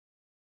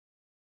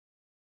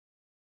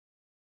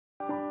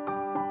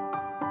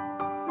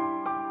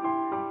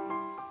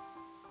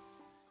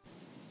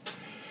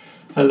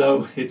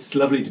Hello, it's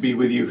lovely to be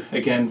with you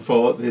again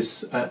for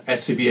this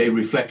SCBA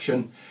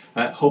reflection.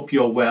 Hope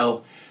you're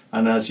well,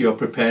 and as you're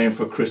preparing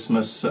for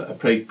Christmas, I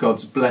pray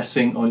God's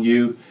blessing on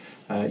you,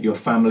 your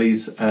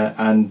families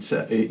and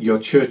your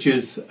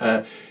churches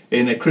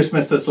in a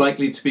Christmas that's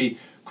likely to be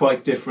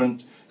quite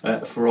different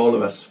for all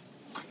of us.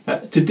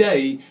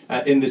 Today,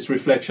 in this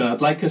reflection,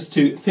 I'd like us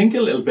to think a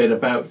little bit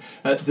about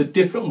the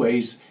different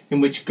ways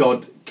in which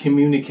God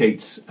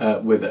communicates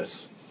with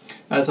us.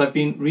 As I've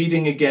been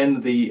reading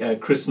again the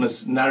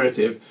Christmas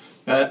narrative,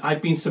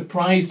 I've been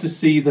surprised to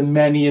see the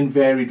many and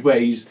varied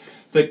ways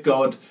that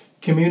God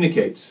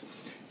communicates.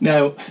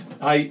 Now,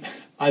 I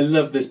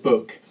love this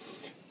book.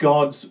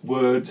 God's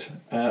Word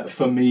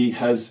for me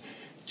has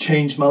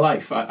changed my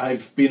life.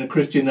 I've been a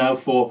Christian now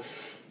for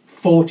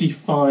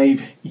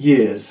 45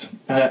 years,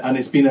 and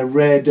it's been a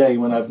rare day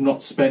when I've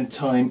not spent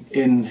time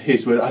in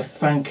His Word. I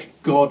thank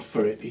God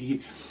for it.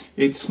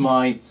 It's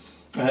my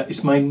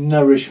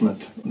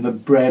nourishment, the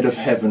bread of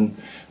heaven.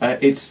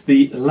 It's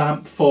the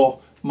lamp for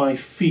my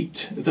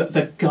feet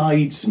that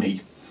guides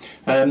me.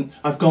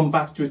 I've gone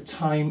back to it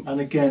time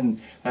and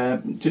again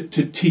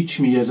to teach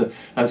me as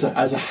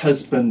a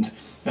husband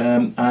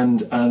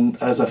and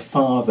as a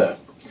father.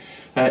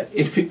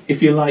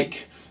 If you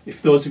like,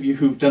 if those of you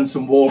who've done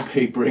some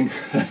wallpapering,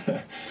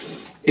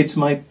 it's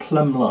my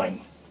plumb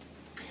line.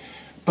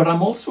 But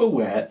I'm also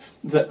aware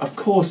that, of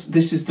course,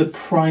 this is the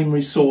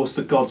primary source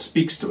that God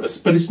speaks to us,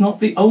 but it's not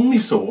the only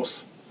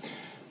source.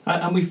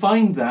 And we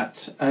find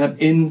that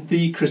in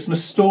the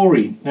Christmas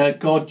story.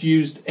 God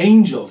used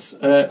angels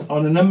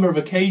on a number of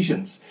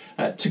occasions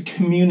to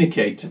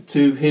communicate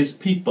to his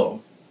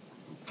people.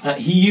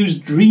 He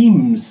used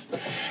dreams.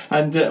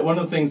 And one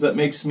of the things that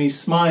makes me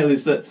smile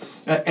is that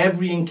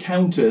every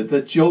encounter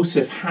that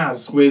Joseph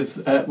has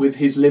with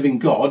his living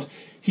God,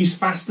 he's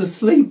fast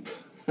asleep.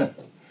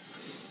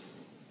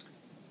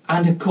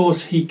 And of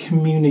course, he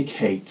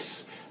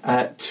communicates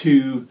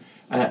to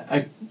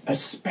a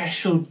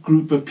special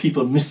group of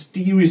people,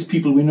 mysterious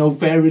people. We know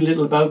very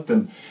little about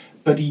them,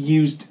 but he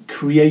used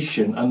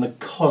creation and the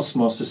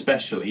cosmos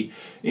especially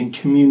in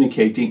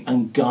communicating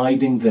and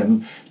guiding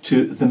them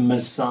to the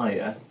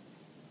Messiah.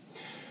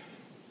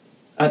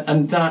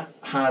 And that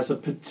has a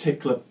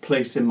particular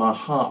place in my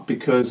heart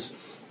because,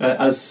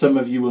 as some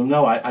of you will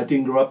know, I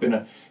didn't grow up in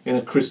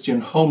a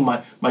Christian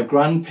home. My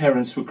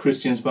grandparents were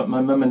Christians, but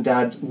my mum and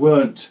dad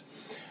weren't.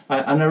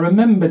 And I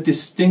remember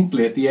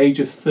distinctly at the age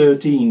of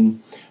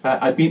 13,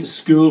 I'd been to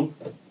school,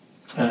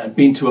 I'd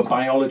been to a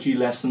biology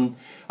lesson.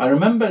 I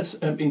remember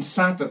being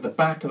sat at the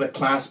back of the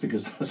class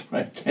because that's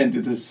where I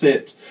tended to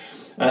sit.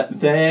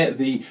 There,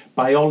 the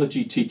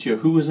biology teacher,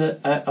 who was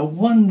a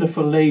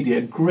wonderful lady,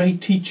 a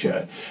great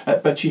teacher,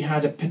 but she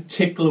had a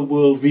particular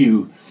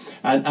worldview.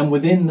 And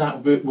within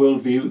that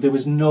worldview, there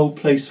was no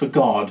place for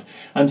God.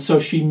 And so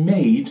she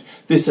made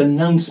this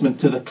announcement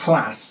to the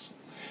class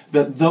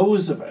that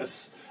those of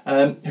us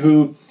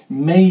who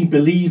may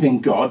believe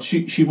in God,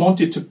 she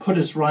wanted to put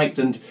us right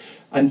and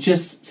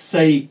just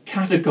say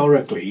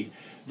categorically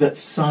that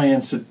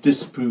science had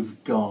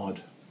disproved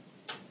God.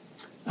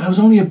 I was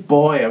only a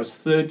boy. I was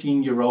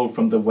 13-year-old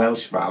from the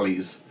Welsh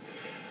valleys.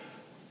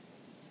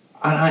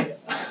 And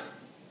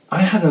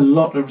I had a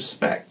lot of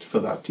respect for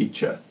that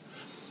teacher.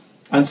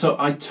 And so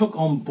I took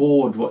on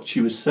board what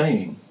she was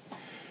saying.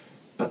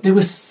 But there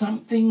was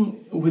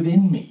something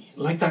within me,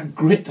 like that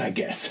grit, I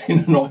guess, in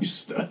an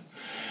oyster,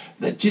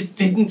 that just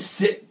didn't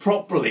sit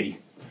properly.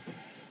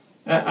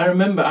 I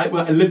remember, I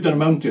lived on a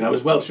mountain. I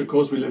was Welsh, of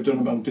course, we lived on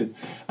a mountain.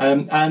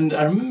 And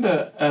I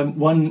remember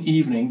one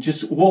evening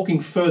just walking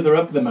further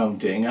up the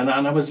mountain, and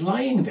I was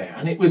lying there,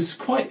 and it was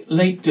quite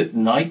late at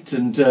night,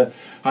 and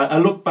I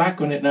look back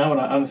on it now,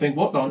 and I think,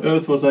 what on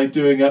earth was I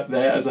doing up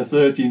there as a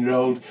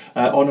 13-year-old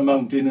on a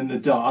mountain in the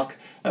dark?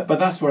 But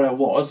that's where I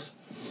was.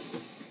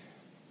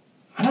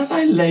 And as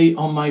I lay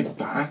on my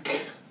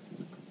back,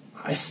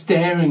 I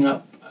staring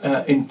up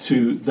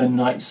into the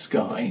night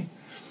sky,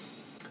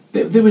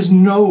 there was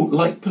no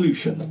light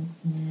pollution.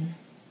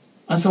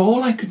 And so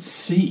all I could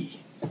see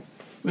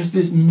was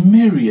this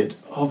myriad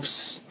of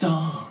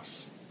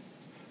stars.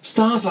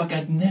 Stars like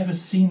I'd never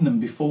seen them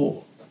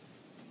before.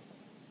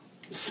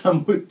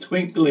 Some were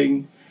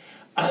twinkling,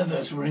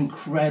 others were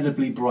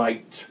incredibly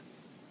bright.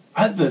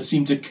 Others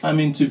seemed to come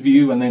into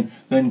view and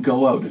then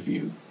go out of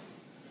view.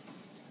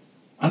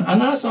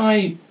 And as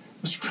I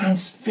was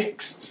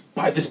transfixed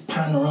by this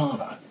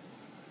panorama,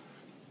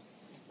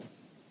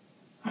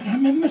 I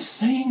remember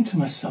saying to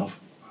myself,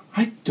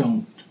 I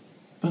don't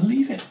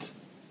believe it.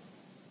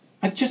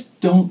 I just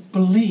don't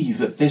believe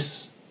that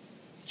this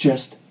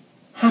just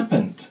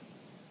happened.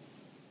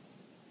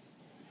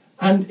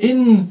 And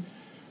in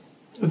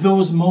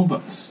those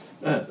moments,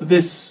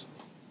 this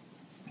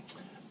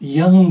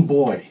young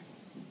boy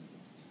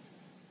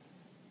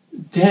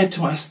dared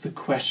to ask the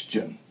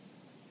question,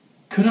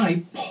 could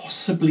I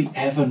possibly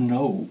ever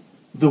know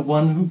the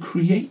one who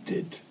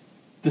created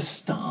the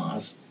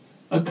stars,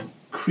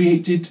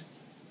 created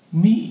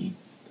me?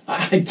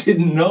 I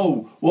didn't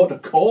know what to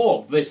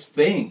call this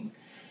thing,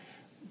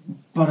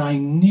 but I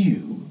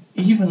knew,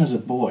 even as a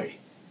boy,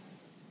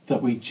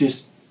 that we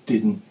just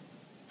didn't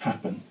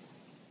happen.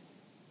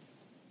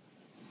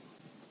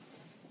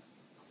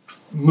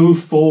 Move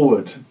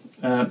forward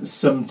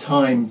some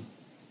time.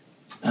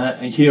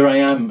 Here I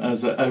am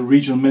as a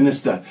regional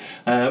minister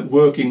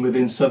working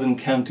within Southern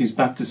Counties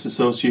Baptist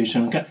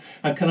Association.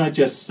 And can I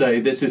just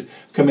say, this is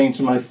coming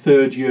to my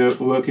third year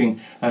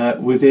working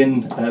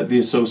within the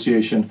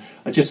association.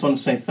 I just want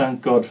to say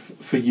thank God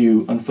for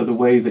you and for the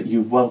way that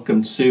you've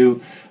welcomed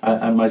Sue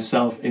and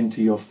myself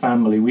into your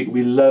family.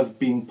 We love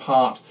being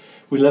part.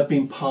 We love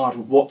being part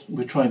of what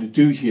we're trying to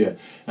do here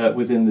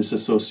within this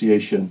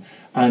association.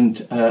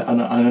 And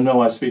I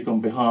know I speak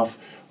on behalf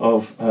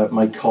of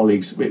my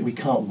colleagues. We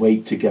can't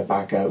wait to get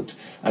back out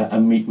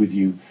and meet with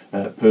you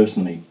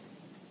personally.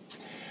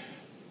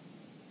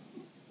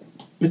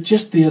 But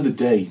just the other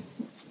day,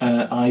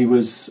 I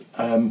was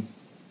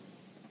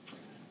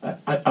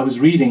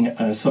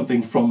reading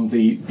something from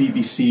the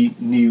BBC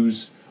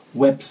News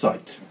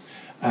website,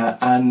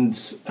 and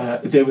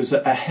there was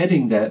a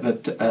heading there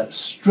that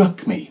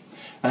struck me.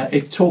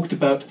 It talked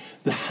about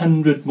the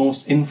 100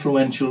 most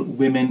influential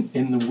women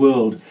in the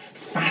world.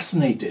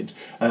 Fascinated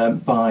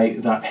by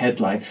that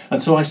headline.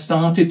 And so I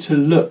started to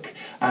look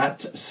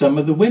at some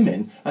of the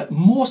women,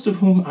 most of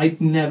whom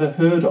I'd never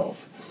heard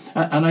of.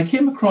 And I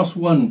came across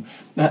one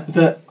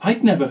that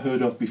I'd never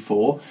heard of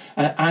before,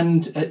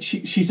 and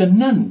she's a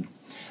nun.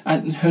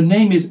 And her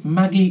name is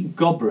Maggie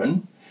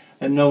Gobran,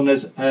 known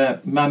as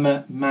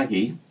Mama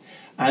Maggie.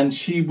 And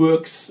she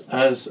works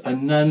as a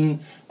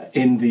nun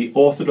in the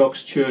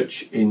Orthodox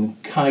Church in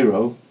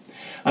Cairo.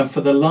 And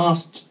for the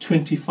last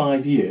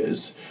 25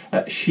 years,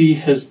 she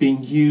has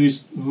been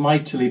used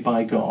mightily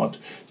by God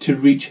to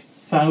reach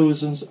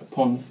thousands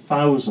upon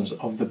thousands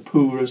of the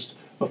poorest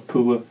of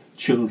poor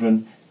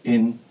children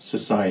in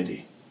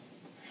society.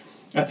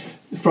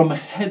 From a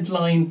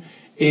headline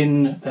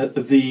in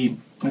the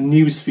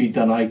newsfeed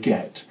that I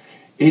get,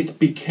 it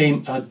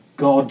became a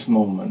God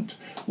moment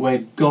where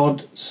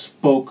God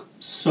spoke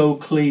so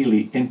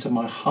clearly into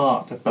my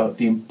heart about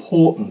the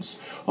importance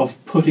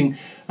of putting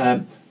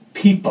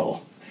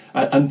people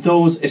and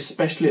those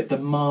especially at the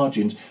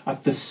margins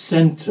at the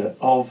centre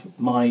of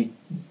my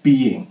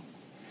being.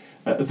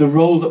 The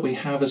role that we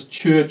have as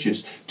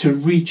churches to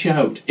reach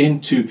out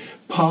into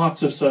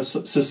parts of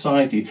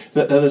society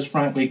that others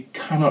frankly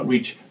cannot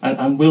reach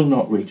and will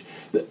not reach.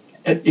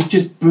 It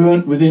just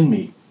burnt within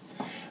me.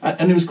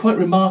 And it was quite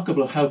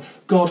remarkable how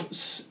God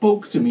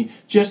spoke to me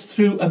just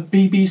through a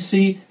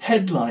BBC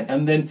headline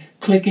and then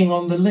clicking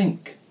on the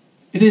link.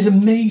 It is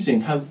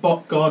amazing how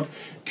God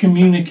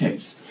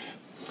communicates.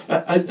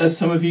 As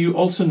some of you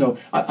also know,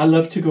 I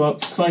love to go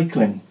out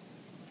cycling.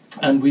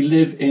 And we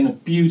live in a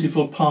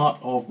beautiful part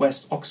of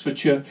West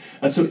Oxfordshire.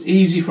 And so it's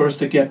easy for us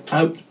to get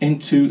out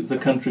into the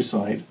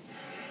countryside.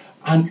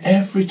 And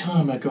every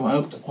time I go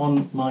out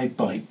on my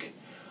bike,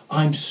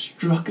 I'm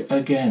struck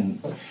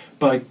again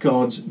by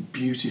God's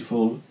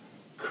beautiful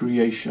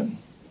creation.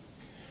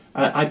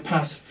 I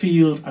pass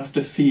field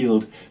after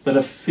field that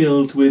are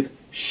filled with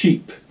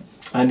sheep,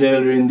 and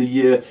earlier in the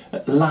year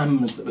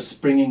lambs that were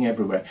springing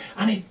everywhere,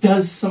 and it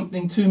does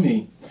something to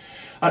me.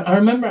 I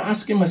remember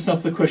asking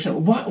myself the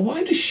question,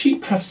 why do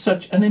sheep have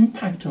such an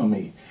impact on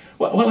me?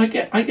 Well, I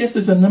guess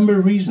there's a number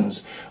of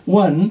reasons.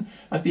 One,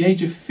 at the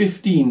age of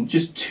 15,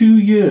 just 2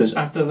 years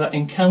after that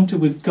encounter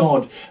with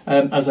God,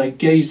 as I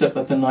gazed up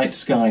at the night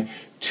sky,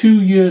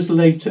 2 years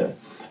later,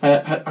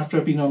 after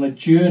I'd been on a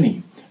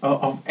journey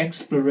of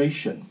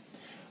exploration,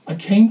 I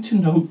came to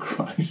know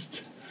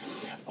Christ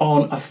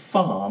on a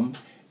farm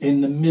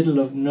in the middle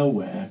of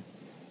nowhere,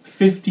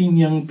 15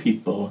 young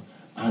people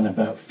and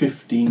about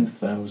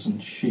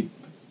 15,000 sheep.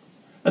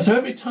 And so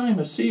every time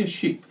I see a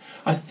sheep,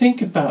 I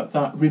think about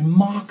that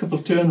remarkable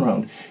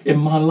turnaround in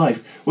my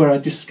life where I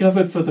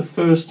discovered for the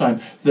first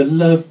time the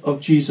love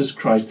of Jesus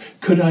Christ.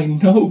 Could I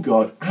know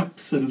God?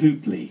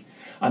 Absolutely.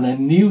 And I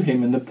knew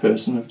him in the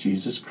person of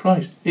Jesus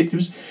Christ.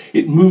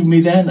 It moved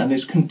me then, and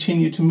it's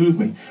continued to move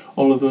me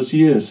all of those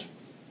years.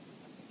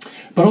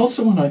 But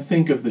also when I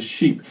think of the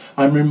sheep,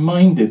 I'm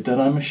reminded that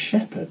I'm a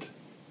shepherd.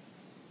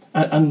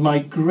 And my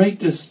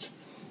greatest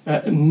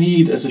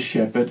need as a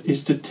shepherd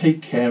is to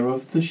take care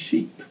of the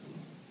sheep.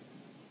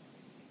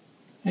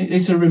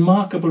 It's a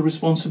remarkable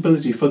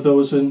responsibility for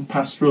those in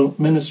pastoral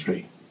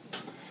ministry.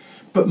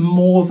 But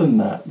more than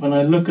that, when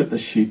I look at the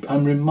sheep,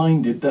 I'm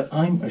reminded that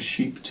I'm a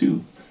sheep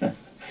too,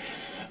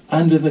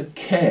 under the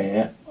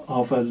care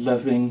of a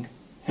loving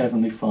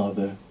Heavenly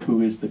Father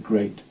who is the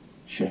great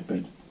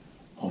shepherd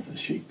of the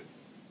sheep.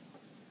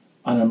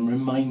 And I'm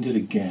reminded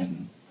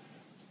again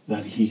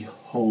that he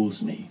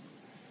holds me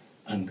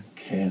and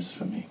cares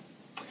for me.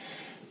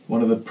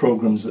 One of the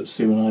programmes that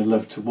Sue and I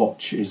love to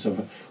watch is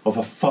of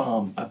a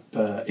farm up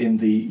in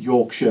the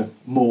Yorkshire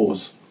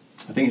moors.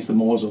 I think it's the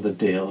moors or the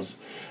dales,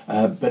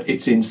 but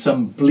it's in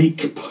some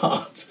bleak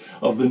part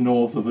of the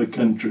north of the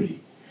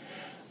country.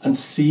 And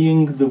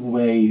seeing the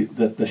way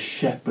that the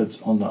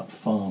shepherds on that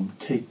farm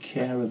take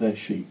care of their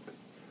sheep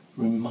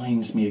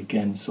reminds me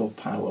again so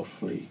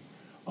powerfully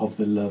of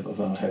the love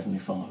of our Heavenly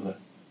Father,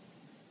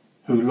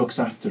 who looks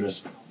after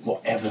us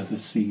whatever the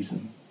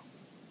season.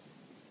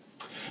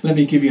 Let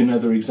me give you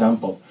another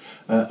example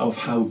of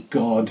how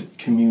God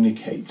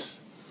communicates.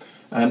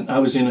 I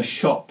was in a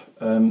shop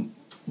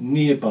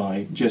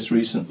nearby just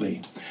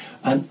recently,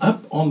 and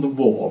up on the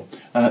wall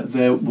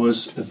there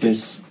was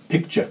this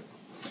picture,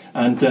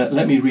 and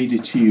let me read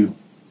it to you.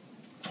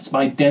 It's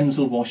by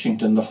Denzel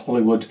Washington, the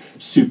Hollywood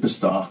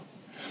superstar.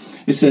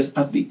 It says,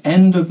 "At the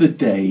end of the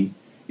day,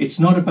 it's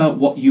not about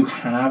what you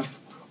have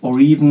or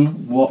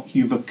even what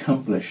you've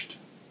accomplished.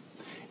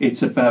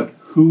 It's about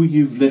who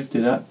you've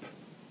lifted up,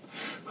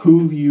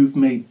 who you've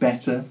made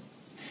better.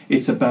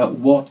 It's about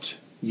what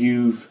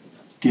you've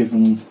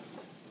given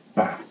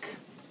back."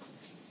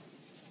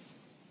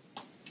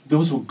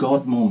 Those were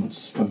God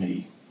moments for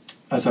me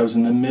as I was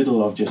in the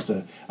middle of just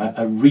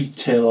a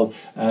retail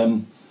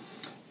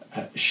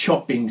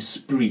shopping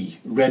spree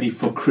ready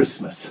for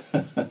Christmas.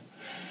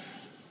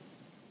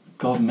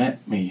 God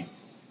met me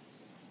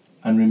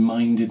and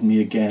reminded me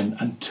again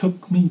and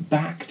took me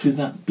back to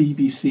that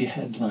BBC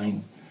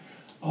headline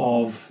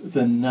of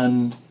the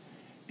nun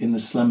in the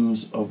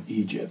slums of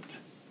Egypt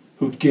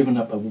who'd given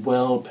up a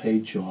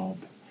well-paid job,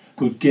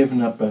 who'd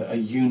given up a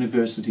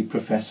university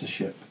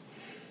professorship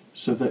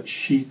so that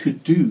she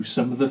could do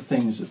some of the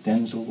things that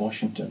Denzel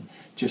Washington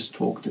just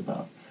talked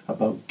about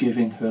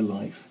giving her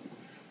life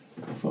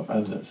for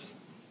others.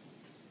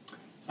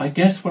 I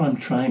guess what I'm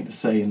trying to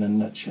say in a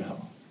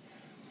nutshell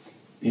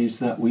is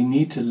that we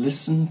need to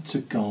listen to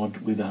God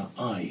with our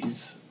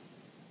eyes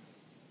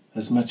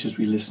as much as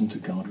we listen to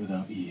God with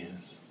our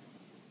ears.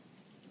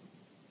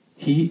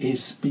 He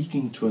is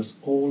speaking to us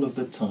all of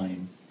the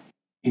time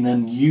in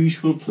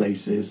unusual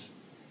places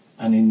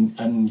and in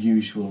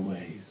unusual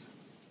ways.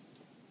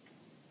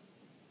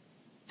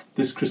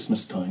 This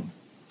Christmas time,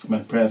 my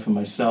prayer for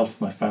myself,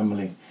 my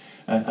family,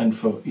 and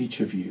for each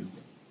of you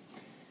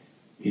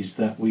is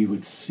that we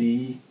would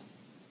see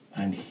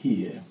and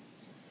hear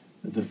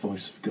the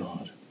voice of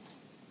God,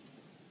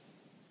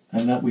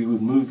 and that we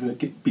would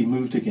be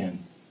moved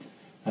again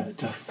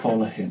to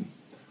follow him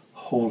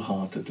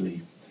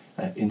wholeheartedly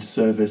in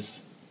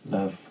service,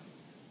 love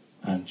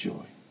and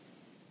joy.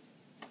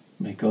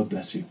 May God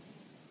bless you.